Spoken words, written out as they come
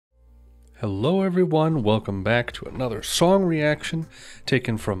Hello everyone, welcome back to another song reaction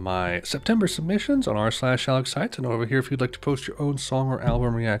taken from my September submissions on r/AlexHeitz, and over here if you'd like to post your own song or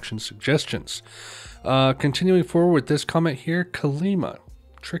album reaction suggestions. Continuing forward with this comment here, Kalima,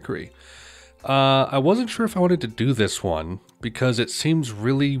 Trickery. I wasn't sure if I wanted to do this one because it seems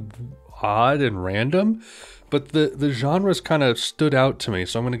really odd and random, but the genres kind of stood out to me,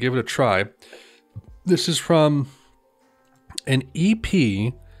 so I'm going to give it a try. This is from an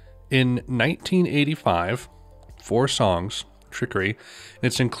EP in 1985, 4 songs, Trickery, and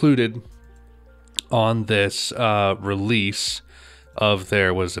it's included on this release of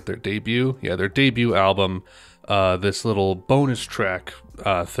their debut? Yeah, their debut album, this little bonus track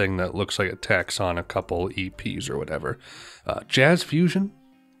thing that looks like it tacks on a couple EPs or whatever. Jazz fusion,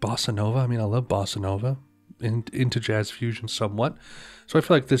 bossa nova. I mean, I love bossa nova, into jazz fusion somewhat. So I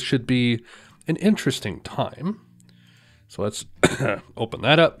feel like this should be an interesting time. So let's open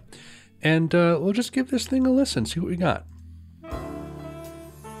that up, and we'll just give this thing a listen, see what we got.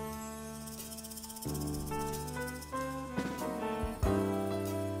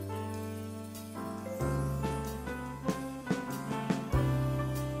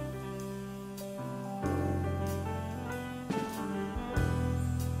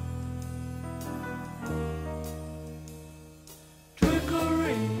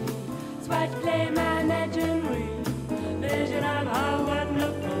 Trickery, swatch play my imaginary. Vision of how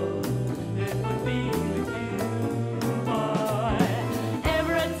wonderful it would be with you, boy.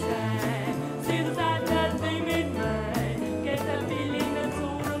 Every time, see the sight that thing in mind, get that feeling that's so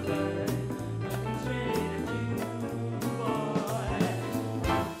divine, looking straight at you, boy.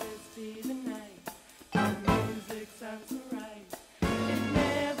 This be the night, the music sounds so right. It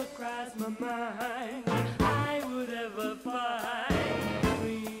never crossed my mind that I would ever find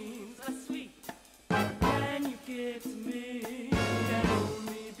dreams are sweet. When you get to me, can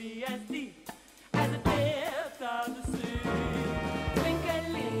only be as deep as the depth of the sea.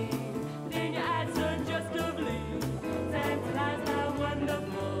 Twinkling, then your eyes turn just to bleed. Tantalize how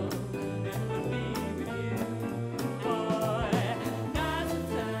wonderful it would be with you, boy. Now's the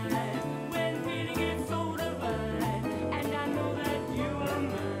time when feeling is so divine, and I know that you are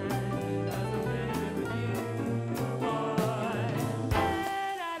mine, 'cause I'm ready with you, boy.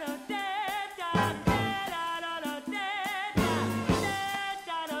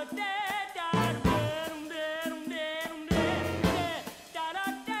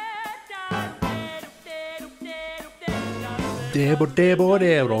 Debo, debo,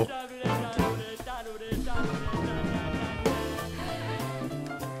 debo.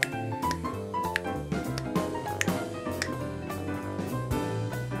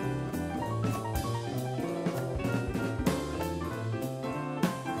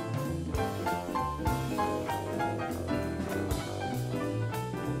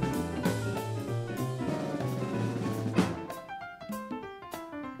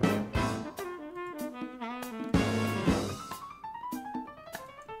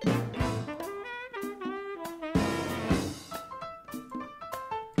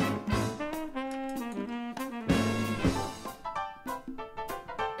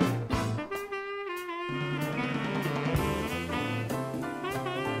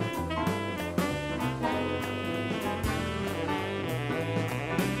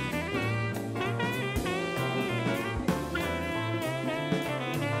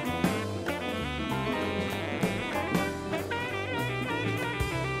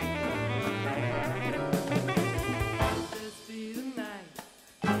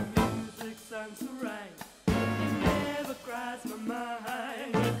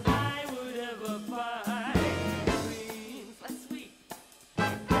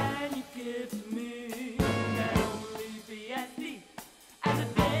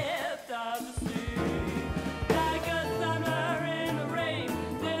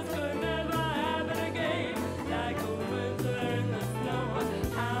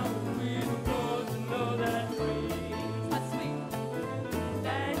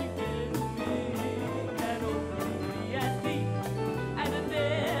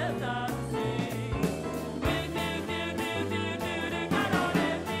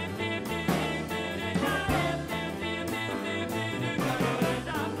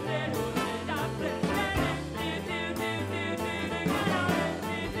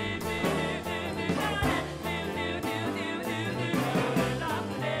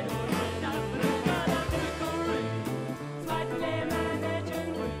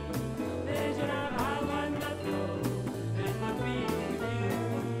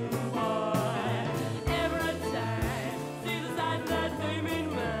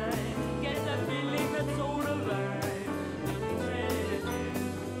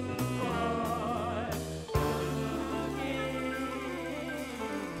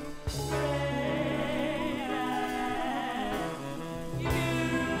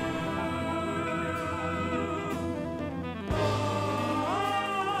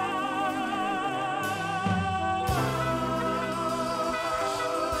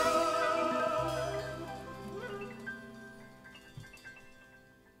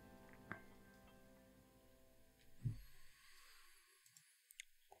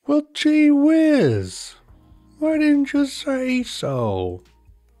 Well, gee whiz. Why didn't you say so?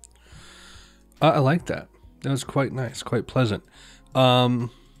 I like that. That was quite nice, quite pleasant.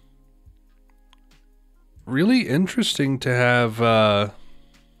 Really interesting to have,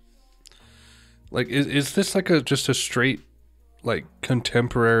 like, is this like just a straight, like,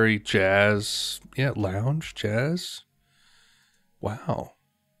 contemporary jazz, lounge jazz? Wow.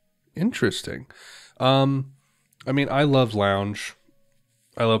 Interesting. I mean, I love lounge.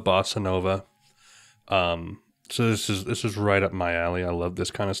 I love bossa nova. So this is right up my alley. I love this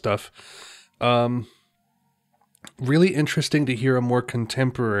kind of stuff. Really interesting to hear a more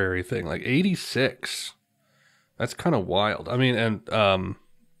contemporary thing, like 86. That's kind of wild. I mean, and where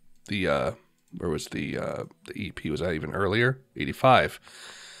was the EP? Was that even earlier? 85.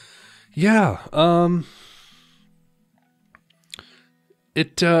 Yeah. I mean,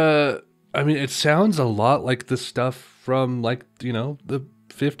 it sounds a lot like the stuff from, like, you know, the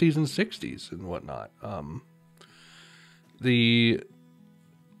 50s and 60s and whatnot. The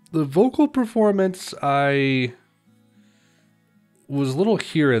vocal performance, I was a little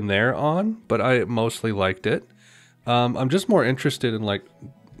here and there on, but I mostly liked it. I'm just more interested in, like,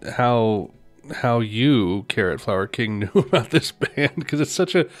 how you, Carrot Flower King, knew about this band, because it's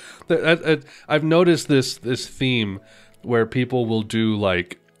such a... I've noticed this theme where people will do,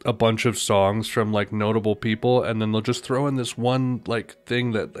 like, a bunch of songs from, like, notable people, and then they'll just throw in this one, like,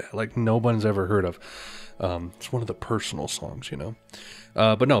 thing that, like, no one's ever heard of. It's one of the personal songs, you know.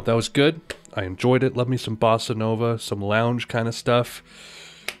 But no, that was good. I enjoyed it. Love me some bossa nova, some lounge kind of stuff.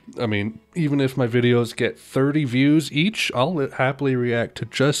 I mean, even if my videos get 30 views each, I'll happily react to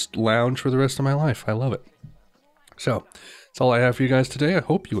just lounge for the rest of my life. I love it. So, that's all I have for you guys today. I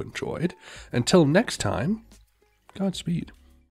hope you enjoyed. Until next time, Godspeed.